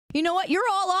You know what? You're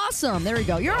all awesome. There we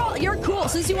go. You're cool.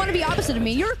 Since you want to be opposite of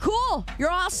me, you're cool.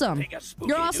 You're awesome.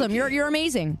 You're awesome. You're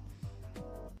amazing.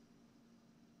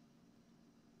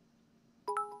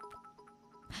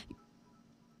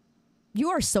 You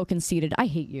are so conceited. I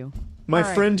hate you. My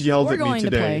friend yelled at me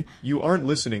today. To You aren't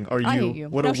listening, are you? I hate you.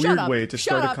 What No, a weird way to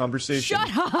start a conversation.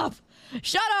 Shut up.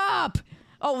 Shut up.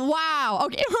 Oh, wow.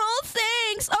 Okay. Oh,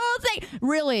 thanks. Oh, thanks.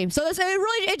 Really? So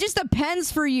it just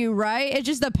depends for you, right? It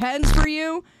just depends for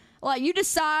you. Like, you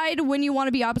decide when you want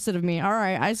to be opposite of me. All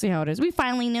right. I see how it is. We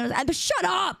finally know that. Shut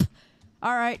up.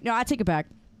 All right. No, I take it back.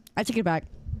 I take it back.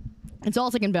 It's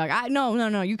all taken back.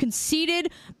 No. You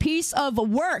conceited piece of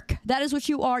work. That is what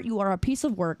you are. You are a piece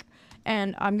of work.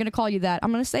 And I'm going to call you that.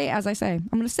 I'm going to say it as I say. I'm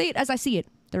going to say it as I see it.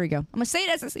 There we go. I'm going to say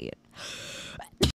it as I see it.